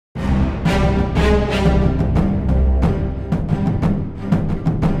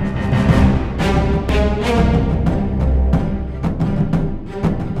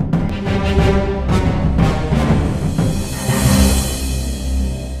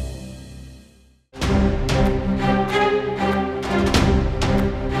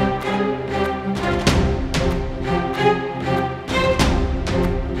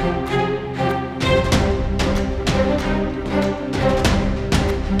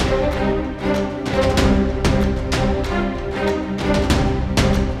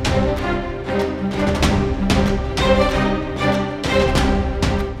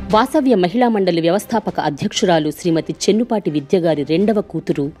వాసవ్య మహిళా మండలి వ్యవస్థాపక అధ్యక్షురాలు శ్రీమతి చెన్నుపాటి విద్య గారి రెండవ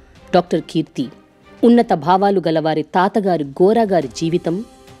కూతురు డాక్టర్ కీర్తి. ఉన్నత భావాలు గలవారి తాతగారి గోరా గారి జీవితం,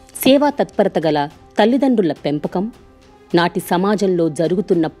 సేవా తత్పరత గల తల్లిదండ్రుల పెంపకం, నాటి సమాజంలో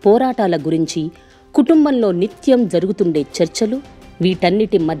జరుగుతున్న పోరాటాల గురించి కుటుంబంలో నిత్యం జరుగుతుండే చర్చలు,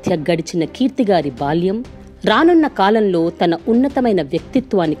 వీటన్నిటి మధ్య గడిచిన కీర్తిగారి బాల్యం రానున్న కాలంలో తన ఉన్నతమైన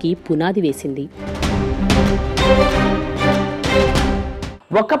వ్యక్తిత్వానికి పునాది వేసింది.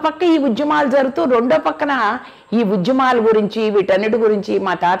 ఒక పక్క ఈ ఉద్యమాలు జరుగుతూ రెండో పక్కన ఈ ఉద్యమాల గురించి వీటన్నిటి గురించి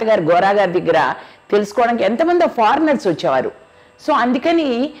మా తాతగారు గోరా గారి దగ్గర తెలుసుకోవడానికి ఎంతమంది ఫారినర్స్ వచ్చేవారు. సో అందుకని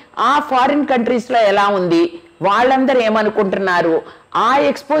ఆ ఫారిన్ కంట్రీస్లో ఎలా ఉంది, వాళ్ళందరూ ఏమనుకుంటున్నారు, ఆ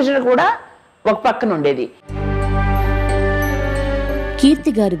ఎక్స్పోజర్ కూడా ఒక పక్కన ఉండేది.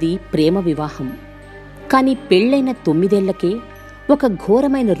 కీర్తి గారిది ప్రేమ వివాహం. కానీ పెళ్లైన 9 ఏళ్లకే ఒక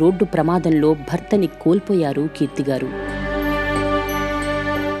ఘోరమైన రోడ్డు ప్రమాదంలో భర్తని కోల్పోయారు కీర్తిగారు.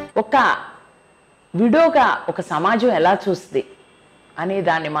 ఒక విడోగా ఒక సమాజం ఎలా చూస్తుంది అనే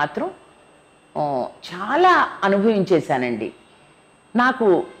దాన్ని మాత్రం చాలా అనుభవించేశానండి. నాకు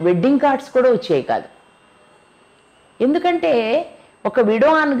వెడ్డింగ్ కార్డ్స్ కూడా వచ్చేవి కాదు. ఎందుకంటే ఒక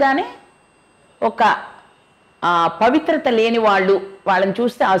విడో అనగానే ఒక పవిత్రత లేని వాళ్ళని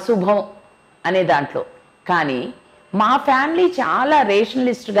చూస్తే అశుభం అనే దాంట్లో. కానీ మా ఫ్యామిలీ చాలా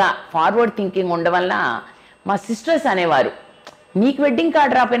రేషనలిస్ట్గా ఫార్వర్డ్ థింకింగ్ ఉండడం వల్ల మా సిస్టర్స్ అనేవారు, నీకు వెడ్డింగ్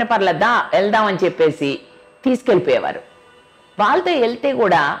కార్డు రాపోయినా పర్లేదా వెళ్దామని చెప్పేసి తీసుకెళ్ళిపోయేవారు. వాళ్ళతో వెళ్తే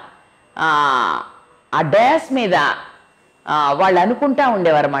కూడా ఆ డయాస్ మీద వాళ్ళు అనుకుంటా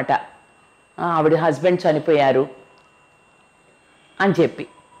ఉండేవారు అన్నమాట, ఆవిడ హస్బెండ్ చనిపోయారు అని చెప్పి.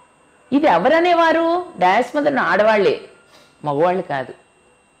 ఇది ఎవరనేవారు? డయాస్ మీద ఆడవాళ్లే, మగవాళ్ళు కాదు.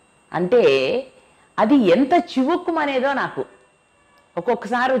 అంటే అది ఎంత చివుక్కుమనేదో నాకు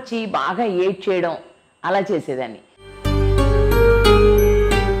ఒక్కొక్కసారి వచ్చి బాగా ఏడ్ చేయడం అలా చేసేదాన్ని.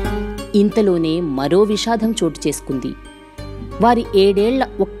 ఇంతలోనే మరో విషాదం చోటు చేసుకుంది. వారి 7 ఏళ్ల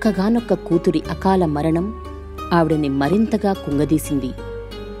ఒక్కగానొక్క కూతురి అకాల మరణం ఆవిడని మరింతగా కుంగదీసింది.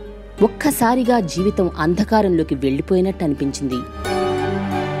 ఒక్కసారిగా జీవితం అంధకారంలోకి వెళ్లిపోయినట్టు అనిపించింది.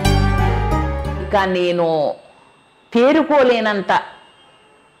 ఇక నేను తేరుకోలేనంత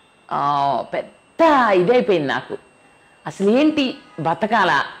పెద్ద ఇదైపోయింది నాకు. అసలు ఏంటి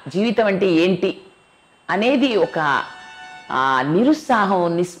బతకాల, జీవితం అంటే ఏంటి అనేది ఒక నిరుత్సాహం,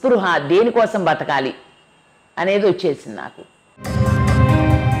 నిస్పృహ, దేనికోసం బతకాలి అనేది వచ్చేసింది నాకు.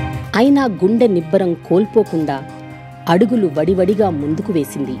 అయినా గుండె నిబ్బరం కోల్పోకుండా అడుగులు వడివడిగా ముందుకు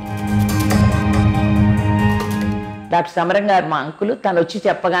వేసింది. డాక్టర్ సమరం గారు మా అంకులు తను వచ్చి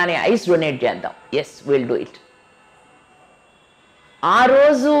చెప్పగానే ఐస్ డొనేట్ చేద్దాం, ఎస్ విల్ డూ ఇట్. ఆ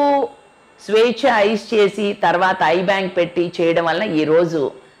రోజు స్వేచ్ఛ ఐస్ చేసి తర్వాత ఐ బ్యాంక్ పెట్టి చేయడం వలన ఈరోజు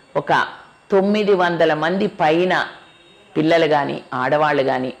ఒక 900 మంది పైన పిల్లలు కానీ ఆడవాళ్ళు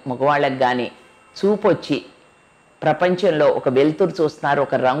కానీ మగవాళ్ళకి కానీ చూపొచ్చి ప్రపంచంలో ఒక వెలుతురు చూస్తున్నారు,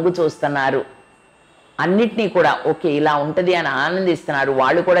 ఒక రంగు చూస్తున్నారు, అన్నిటినీ కూడా ఓకే ఇలా ఉంటుంది అని ఆనందిస్తున్నారు.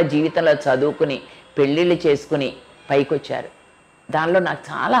 వాళ్ళు కూడా జీవితంలో చదువుకుని పెళ్ళిళ్ళు చేసుకుని పైకొచ్చారు. దానిలో నాకు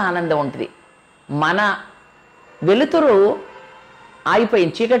చాలా ఆనందం ఉంటుంది. మన వెలుతురు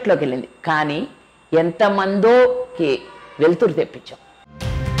ఆగిపోయింది, చీకట్లోకి వెళ్ళింది, కానీ ఎంతమందోకి వెలుతురు తెప్పించాం.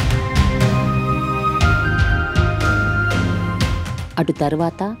 అటు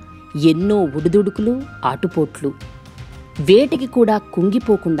తర్వాత ఎన్నో ఉడుదుడుకులు, ఆటుపోట్లు. వేటికి కూడా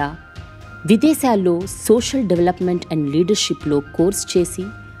కుంగిపోకుండా విదేశాల్లో సోషల్ డెవలప్మెంట్ అండ్ లీడర్షిప్లో కోర్స్ చేసి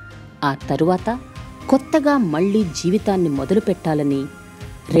ఆ తరువాత కొత్తగా మళ్లీ జీవితాన్ని మొదలుపెట్టాలని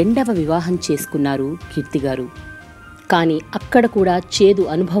రెండవ వివాహం చేసుకున్నారు కీర్తిగారు. కానీ అక్కడ కూడా చేదు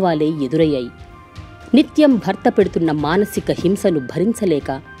అనుభవాలే ఎదురయ్యాయి. నిత్యం భర్త పెడుతున్న మానసిక హింసను భరించలేక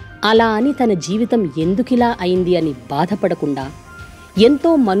అలా అని తన జీవితం ఎందుకిలా అయింది అని బాధపడకుండా ఎంతో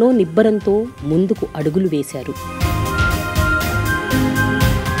మనోనిబ్బరంతో ముందుకు అడుగులు వేశారు.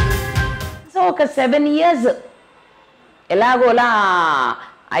 సో ఒక 7 years ఎలాగోలా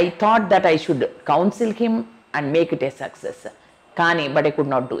I thought that I should council him and make it A success. కానీ but I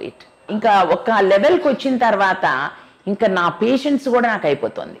could not do it. ఇంకా ఒక లెవెల్కి వచ్చిన తర్వాత ఇంకా నా పేషెన్స్ కూడా నాకు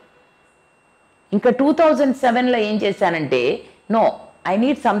అయిపోతుంది. ఇంకా 2007లో ఏం చేశానంటే, no I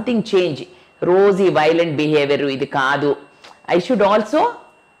need something change. రోజు ఈ వైలెంట్ బిహేవియర్ ఇది కాదు, I should also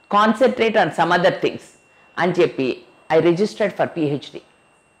concentrate on some other things అని చెప్పి I registered for PhD.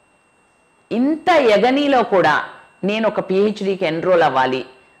 ఇంత యగనీలో కూడా నేను ఒక PhDకి ఎన్రోల్ అవ్వాలి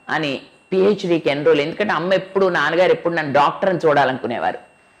అని PhDకి ఎన్రోల్. ఎందుకంటే అమ్మ ఎప్పుడు, నాన్నగారు ఎప్పుడు నన్ను డాక్టర్ అని చూడాలనుకునేవారు.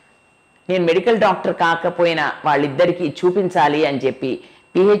 నేను మెడికల్ డాక్టర్ కాకపోయినా వాళ్ళిద్దరికీ చూపించాలి అని చెప్పి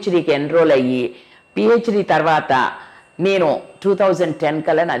PhDకి ఎన్రోల్ అయ్యి PhD తర్వాత నేను 2010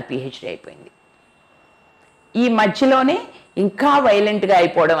 కల్లా నాది PhD అయిపోయింది. ఈ మధ్యలోనే ఇంకా వైలెంట్గా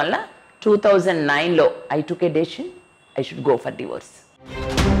అయిపోవడం వల్ల 2009లో I took A decision I should go for divorce.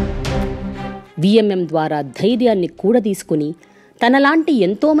 VMM ద్వారా ధైర్యాన్ని కూడదీసుకుని తనలాంటి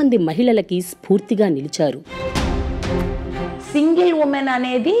ఎంతోమంది మహిళలకి స్ఫూర్తిగా నిలిచారు. సింగిల్ ఉమెన్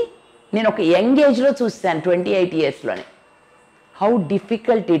అనేది నేను ఒక యంగ్ ఏజ్లో చూస్తాను, 28 ఇయర్స్లోనే. How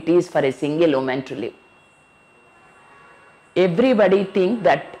difficult it is for a single women to live. Everybody think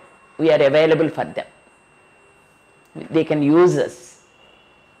that we are available for them, they can use us.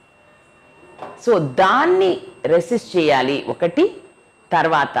 So దాన్ని రెసిస్ట్ చేయాలి ఒకటి.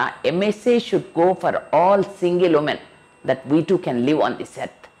 తర్వాత MSA should go for all single women that V two can live on this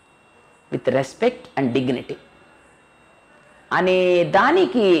earth with respect and dignity అనే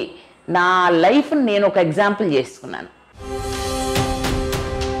దానికి నా లైఫ్ని నేను ఒక ఎగ్జాంపుల్ చేసుకున్నాను.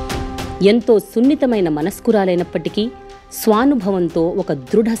 ఎంతో సున్నితమైన మనస్కురాలైనప్పటికీ స్వానుభవంతో, ఒక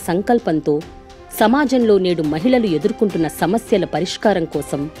దృఢ సంకల్పంతో సమాజంలో నేడు మహిళలు ఎదుర్కొంటున్న సమస్యల పరిష్కారం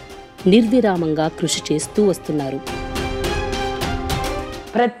కోసం నిర్విరామంగా కృషి చేస్తూ వస్తున్నారు.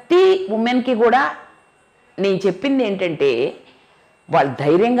 ప్రతి ఉమెన్కి కూడా నేను చెప్పింది ఏంటంటే, వాళ్ళు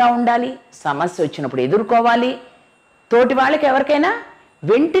ధైర్యంగా ఉండాలి, సమస్య వచ్చినప్పుడు ఎదుర్కోవాలి, తోటి వాళ్ళకి ఎవరికైనా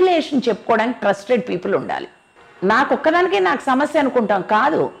వెంటిలేషన్ చెప్పుకోవడానికి ట్రస్టెడ్ పీపుల్ ఉండాలి. నాకొక్కదానికే నాకు సమస్య అనుకుంటాం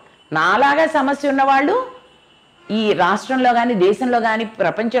కాదు, నాలాగా సమస్య ఉన్నవాళ్ళు ఈ రాష్ట్రంలో కానీ, దేశంలో కానీ,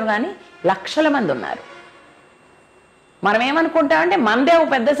 ప్రపంచంలో కానీ లక్షల మంది ఉన్నారు. మనం ఏమనుకుంటామంటే మనదే ఒక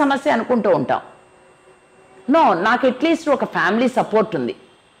పెద్ద సమస్య అనుకుంటూ ఉంటాం. నో, నాకు అట్లీస్ట్ ఒక ఫ్యామిలీ సపోర్ట్ ఉంది,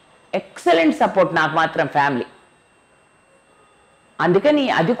 ఎక్సలెంట్ సపోర్ట్ నాకు మాత్రం ఫ్యామిలీ. అందుకని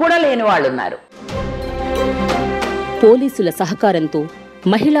అది కూడా లేని వాళ్ళు ఉన్నారు. పోలీసుల సహకారంతో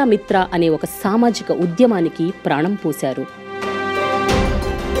మహిళా మిత్ర అనే ఒక సామాజిక ఉద్యమానికి ప్రాణం పోశారు.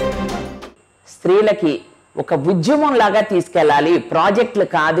 స్త్రీలకి ఒక ఉద్యమం లాగా తీసుకెళ్ళాలి, ప్రాజెక్టులు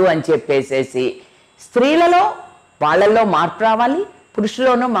కాదు అని చెప్పేసేసి స్త్రీలలో వాళ్ళల్లో మార్పు రావాలి,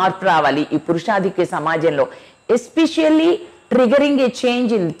 పురుషుల్లోనూ మార్పు రావాలి. ఈ పురుషాధిక్య సమాజంలో especially triggering A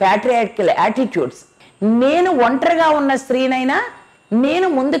change in patriarchal attitudes. నేను ఒంటరిగా ఉన్న స్త్రీనైనా నేను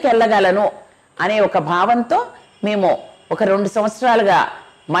ముందుకెళ్ళగలను అనే ఒక భావంతో మేము ఒక 2 సంవత్సరాలుగా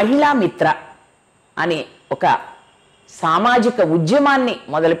మహిళా మిత్ర అని ఒక సామాజిక ఉద్యమాన్ని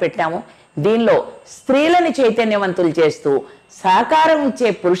మొదలుపెట్టాము. దీనిలో స్త్రీలను చైతన్యవంతులు చేస్తూ, సహకారం ఇచ్చే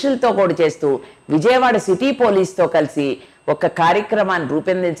పురుషులతో కూడా చేస్తూ, విజయవాడ సిటీ పోలీస్తో కలిసి ఒక కార్యక్రమాన్ని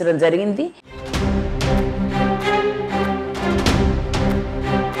రూపొందించడం జరిగింది.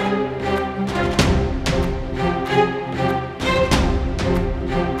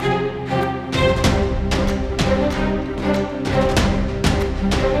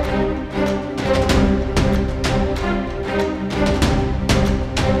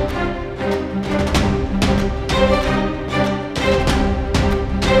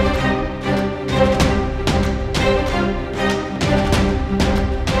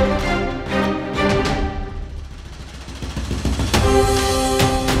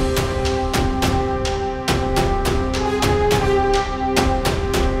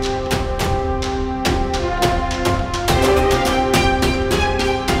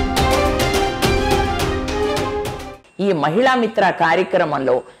 ఈ మహిళా మిత్ర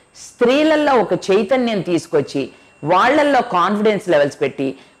కార్యక్రమంలో స్త్రీలలో ఒక చైతన్యం తీసుకొచ్చి, వాళ్ళల్లో కాన్ఫిడెన్స్ లెవెల్స్ పెట్టి,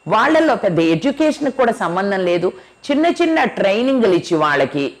 వాళ్ళల్లో పెద్ద ఎడ్యుకేషన్కి కూడా సంబంధం లేదు, చిన్న చిన్న ట్రైనింగ్లు ఇచ్చి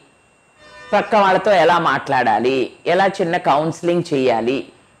వాళ్ళకి పక్క వాళ్ళతో ఎలా మాట్లాడాలి, ఎలా చిన్న కౌన్సిలింగ్ చేయాలి,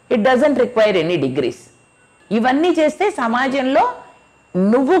 it doesn't require any degrees. ఇవన్నీ చేస్తే సమాజంలో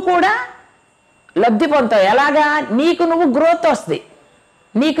నువ్వు కూడా లబ్ధి పొందుతావు. ఎలాగా? నీకు నువ్వు గ్రోత్ వస్తుంది,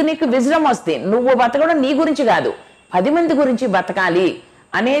 నీకు విజడం వస్తుంది. నువ్వు బతకడం నీ గురించి కాదు, 10 మంది గురించి బతకాలి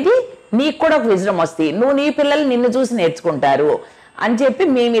అనేది నీకు కూడా ఒక విజడం వస్తుంది. నువ్వు నీ పిల్లలు నిన్ను చూసి నేర్చుకుంటారు అని చెప్పి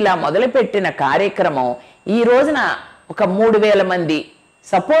మేము ఇలా మొదలుపెట్టిన కార్యక్రమం ఈ రోజున ఒక 3000 మంది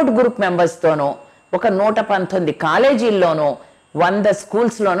సపోర్ట్ గ్రూప్ మెంబర్స్తోనూ, ఒక 119 కాలేజీల్లోనూ, 100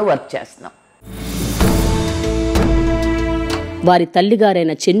 స్కూల్స్లోనూ వర్క్ చేస్తున్నాం. వారి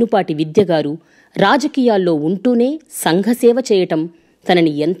తల్లిగారైన చెన్నుపాటి విద్య గారు రాజకీయాల్లో ఉంటూనే సంఘసేవ చేయటం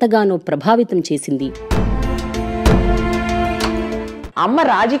తనని ఎంతగానో ప్రభావితం చేసింది. అమ్మ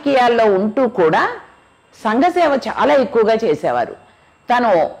రాజకీయాల్లో ఉంటూ కూడా సంఘసేవ చాలా ఎక్కువగా చేసేవారు.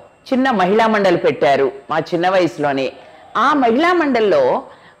 తను చిన్న మహిళా మండలి పెట్టారు మా చిన్న వయసులోనే. ఆ మహిళా మండలిలో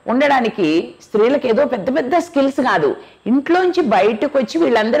ఉండడానికి స్త్రీలకు ఏదో పెద్ద పెద్ద స్కిల్స్ కాదు, ఇంట్లోంచి బయటకు వచ్చి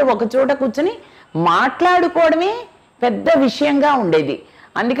వీళ్ళందరూ ఒక చోట కూర్చొని మాట్లాడుకోవడమే పెద్ద విషయంగా ఉండేది.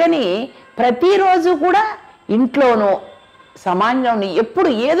 అందుకని ప్రతిరోజు కూడా ఇంట్లోనూ సమాజంలోని ఎప్పుడు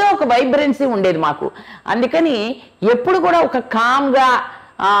ఏదో ఒక వైబ్రెన్సీ ఉండేది మాకు. అందుకని ఎప్పుడు కూడా ఒక కామ్గా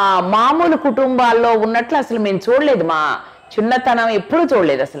మామూలు కుటుంబాల్లో ఉన్నట్లు అసలు మేము చూడలేదు. మా చిన్నతనం ఎప్పుడు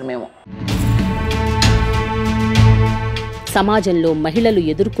చూడలేదు అసలు మేము. సమాజంలో మహిళలు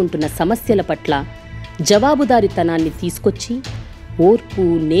ఎదుర్కొంటున్న సమస్యల పట్ల జవాబుదారీతనాన్ని తీసుకొచ్చి ఓర్పు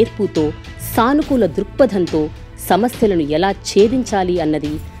నేర్పుతో సానుకూల దృక్పథంతో సమస్యలను ఎలా ఛేదించాలి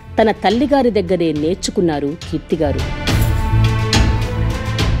అన్నది తన తల్లిగారి దగ్గరే నేర్చుకున్నారు కీర్తిగారు.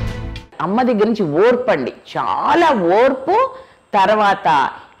 అమ్మ దగ్గర నుంచి ఓర్పండి, చాలా ఓర్పు. తర్వాత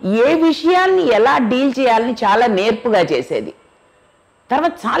ఏ విషయాన్ని ఎలా డీల్ చేయాలని చాలా నేర్పుగా చేసేది.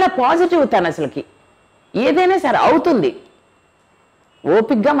 తర్వాత చాలా పాజిటివ్ తను, అసలుకి ఏదైనా సరే అవుతుంది,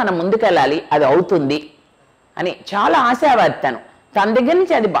 ఓపికగా మనం ముందుకెళ్ళాలి, అది అవుతుంది అని చాలా ఆశావాది తను. తన దగ్గర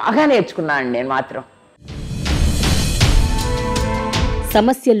నుంచి అది బాగా నేర్చుకున్నాను నేను మాత్రం.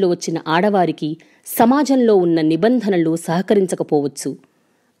 సమస్యల్లో వచ్చిన ఆడవారికి సమాజంలో ఉన్న నిబంధనలు సహకరించకపోవచ్చు.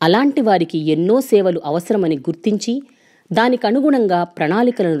 అలాంటి వారికి ఎన్నో సేవలు అవసరమని గుర్తించి దానికనుగుణంగా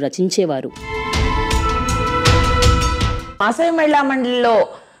ప్రణాళికలను రచించేవారు. వాసవ్య మహిళా మండలిలో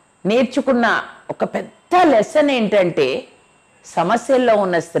నేర్చుకున్న ఒక పెద్ద లెసన్ ఏంటంటే, సమస్యల్లో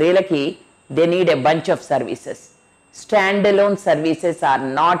ఉన్న స్త్రీలకి they need a bunch of services. Stand alone services are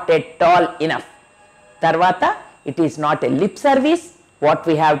not at all enough. తర్వాత it is not a lip service. What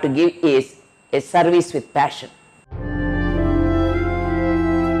we have to give is a service with passion.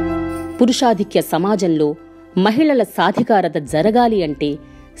 పురుషాధిక్య సమాజంలో మహిళల సాధికారత జరగాలి అంటే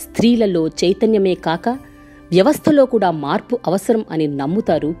స్త్రీలలో చైతన్యమే కాక వ్యవస్థలో కూడా మార్పు అవసరం అని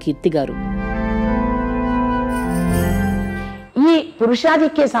నమ్ముతారు కీర్తిగారు. ఈ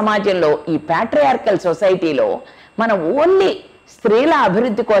పురుషాధిక్య సమాజంలో, ఈ ప్యాట్రియార్కల్ సొసైటీలో మనం ఓన్లీ స్త్రీల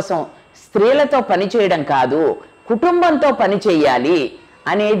అభివృద్ధి కోసం స్త్రీలతో పనిచేయడం కాదు, కుటుంబంతో పని చేయాలి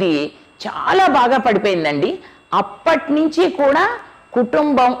అనేది చాలా బాగా పడిపోయిందండి. అప్పటి నుంచి కూడా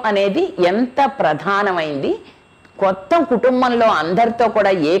కుటుంబం అనేది ఎంత ప్రధానమైంది. కొత్త కుటుంబంలో అందరితో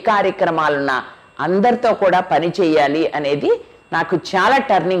కూడా ఏ కార్యక్రమాలున్నా అందరితో కూడా పని చేయాలి అనేది నాకు చాలా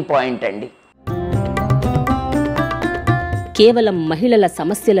టర్నింగ్ పాయింట్ అండి. కేవలం మహిళల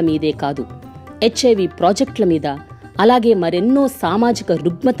సమస్యల మీదే కాదు, HIV ప్రాజెక్టుల మీద, అలాగే మరెన్నో సామాజిక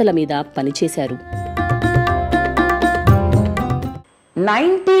రుగ్మతల మీద పనిచేశారు.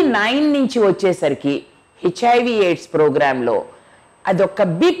 99 నుంచి వచ్చేసరికి HIV AIDS ప్రోగ్రాంలో అదొక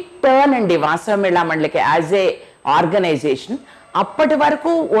బిగ్ టర్న్ అండి వాసవ్య మహిళా మండలికి యాజ్ ఏ ఆర్గనైజేషన్. అప్పటి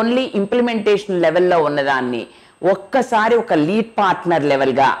వరకు ఓన్లీ ఇంప్లిమెంటేషన్ లెవెల్లో ఉన్నదాన్ని ఒక్కసారి ఒక లీడ్ పార్ట్నర్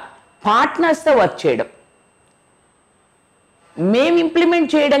లెవెల్గా పార్ట్నర్స్తో వర్క్ చేయడం. మేము ఇంప్లిమెంట్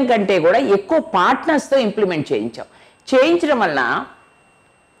చేయడం కంటే కూడా ఎక్కువ పార్ట్నర్స్తో ఇంప్లిమెంట్ చేయించడం వలన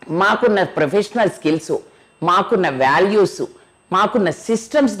మాకున్న ప్రొఫెషనల్ స్కిల్స్, మాకున్న వాల్యూస్, మాకున్న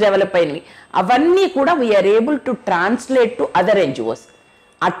సిస్టమ్స్ డెవలప్ అయినవి, అవన్నీ కూడా we are able to translate to other NGOs.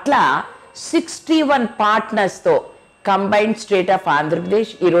 అట్లా 61 పార్ట్నర్స్తో కంబైన్డ్ స్టేట్ ఆఫ్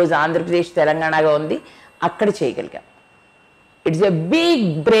ఆంధ్రప్రదేశ్, ఈరోజు ఆంధ్రప్రదేశ్ తెలంగాణగా ఉంది, అక్కడ చేయగలిగాం. It's a big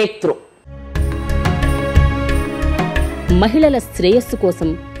break through. మహిళల శ్రేయస్సు కోసం,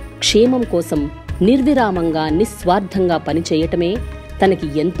 క్షేమం కోసం నిర్విరామంగా నిస్వార్థంగా పనిచేయటమే తనకి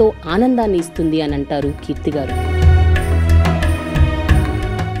ఎంతో ఆనందాన్ని ఇస్తుంది అని అంటారు కీర్తిగారు.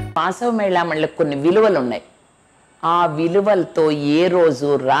 వాసవ్య మహిళా మండలికి కొన్ని విలువలు ఉన్నాయి. ఆ విలువలతో ఏ రోజు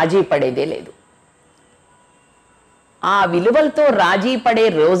రాజీ పడేదే లేదు. ఆ విలువలతో రాజీ పడే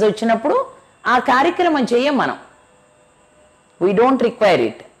రోజు వచ్చినప్పుడు ఆ కార్యక్రమం చేయం మనం. We don't require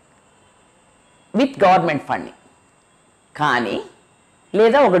it with government funding కానీ,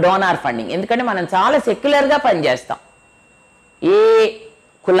 లేదా ఒక డోనార్ ఫండింగ్. ఎందుకంటే మనం చాలా సెక్యులర్గా పనిచేస్తాం. ఏ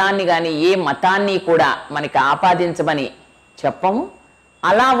కులాన్ని కానీ ఏ మతాన్ని కూడా మనకి ఆపాదించమని చెప్పము.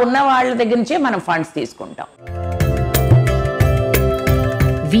 అలా ఉన్న వాళ్ళ దగ్గర నుంచే మనం ఫండ్స్ తీసుకుంటాం.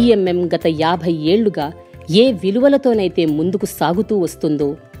 VMM గత 50 ఏళ్లుగా ఏ విలువలతోనైతే ముందుకు సాగుతూ వస్తుందో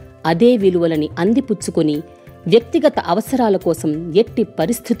అదే విలువలని అందిపుచ్చుకొని వ్యక్తిగత అవసరాల కోసం ఎట్టి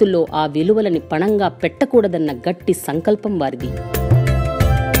పరిస్థితుల్లో ఆ విలువలని పణంగా పెట్టకూడదన్న గట్టి సంకల్పం వారిది.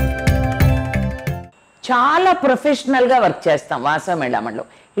 చాలా ప్రొఫెషనల్గా వర్క్ చేస్తాం వాసవ్య మహిళా మండలిలో.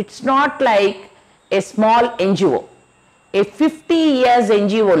 It's not like a small NGO. A 50 years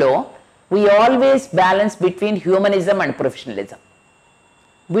NGOలో we always balance between humanism and professionalism.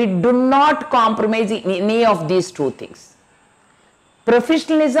 We do not compromise in any of these two things.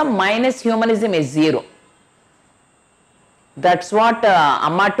 Professionalism minus humanism is zero. That's what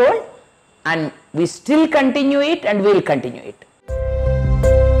Amma told, and we still continue it and we will continue it.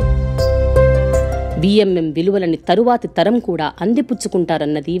 VMM విలువలని తరువాతి తరం కూడా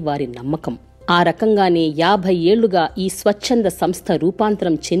అందిపుచ్చుకుంటారన్నది వారి నమ్మకం. ఆ రకంగానే 50 ఏళ్లుగా ఈ స్వచ్ఛంద సంస్థ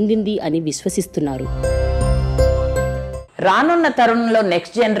రూపాంతరం చెందింది అని విశ్వసిస్తున్నారు. రానున్న తరుణంలో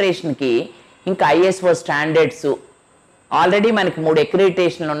నెక్స్ట్ జనరేషన్కి ఇంకా ISO స్టాండర్డ్స్ ఆల్రెడీ మనకి 3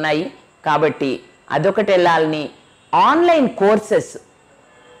 అక్రిడిటేషన్లు ఉన్నాయి కాబట్టి అదొకటి వెళ్ళాలని, ఆన్లైన్ కోర్సెస్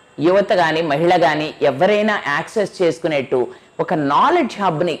యువత కానీ మహిళ కానీ ఎవరైనా యాక్సెస్ చేసుకునేట్టు ఒక నాలెడ్జ్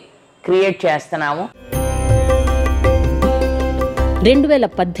హబ్ని క్రియేట్ చేస్తున్నాము.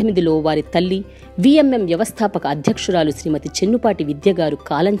 2018లో వారి తల్లి VMM వ్యవస్థాపక అధ్యక్షురాలు శ్రీమతి చెన్నుపాటి విద్య గారు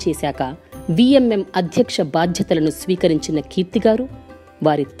కాలం చేశాక VMM అధ్యక్ష బాధ్యతలను స్వీకరించిన కీర్తి గారు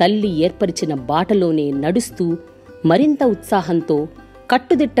వారి తల్లి ఏర్పరిచిన బాటలోనే నడుస్తూ మరింత ఉత్సాహంతో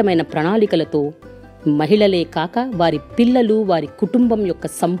కట్టుదిట్టమైన ప్రణాళికలతో మహిళలే కాక వారి పిల్లలు వారి కుటుంబం యొక్క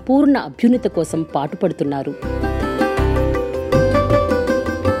సంపూర్ణ అభ్యున్నతి కోసం పాటుపడుతున్నారు.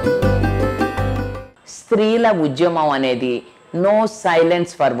 స్త్రీల ఉద్యమం అనేది నో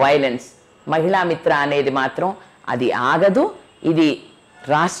సైలెన్స్ ఫర్ వైలెన్స్. మహిళా మిత్ర అనేది మాత్రం అది ఆగదు. ఇది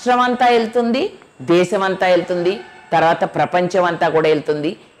రాష్ట్రమంతా వెళ్తుంది, దేశమంతా వెళ్తుంది, తర్వాత ప్రపంచం అంతా కూడా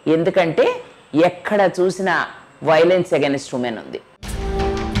వెళ్తుంది. ఎందుకంటే ఎక్కడ చూసినా వైలెన్స్ అగైన్స్ట్ ఉమెన్ ఉంది.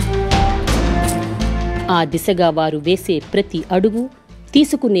 ఆ దిశగా వారు వేసే ప్రతి అడుగు,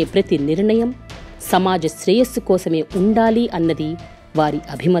 తీసుకునే ప్రతి నిర్ణయం సమాజ శ్రేయస్సు కోసమే ఉండాలి అన్నది వారి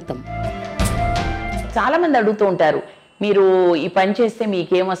అభిమతం. చాలామంది అడుగుతూ ఉంటారు, మీరు ఈ పని చేస్తే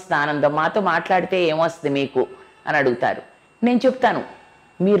మీకేమొస్తుంది ఆనందం, మాతో మాట్లాడితే ఏమొస్తుంది మీకు అని అడుగుతారు. నేను చెప్తాను,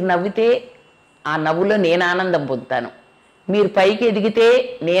 మీరు నవ్వితే ఆ నవ్వులో నేను ఆనందం పొందుతాను, మీరు పైకి ఎదిగితే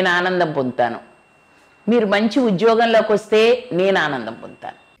నేను ఆనందం పొందుతాను, మీరు మంచి ఉద్యోగంలోకి వస్తే నేను ఆనందం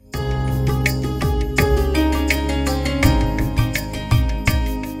పొందుతాను.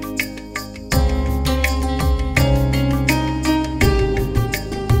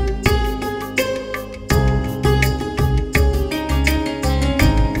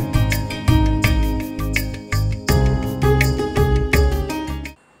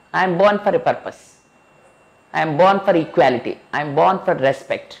 I am born for a purpose. I am born for equality. I am born for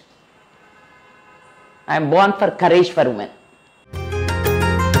respect. I am born for courage for women.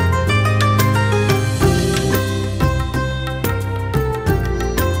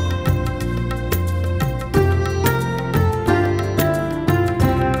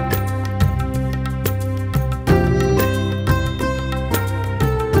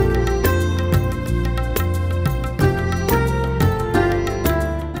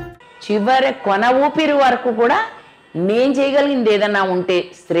 చివరి కొన ఊపిరి వరకు కూడా నేను చేయగలిగింది ఏదన్నా ఉంటే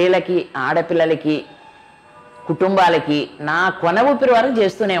స్త్రీలకి, ఆడపిల్లలకి, కుటుంబాలకి నా కొన ఊపిరి వరకు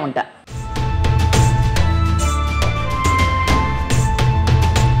చేస్తూనే ఉంటా.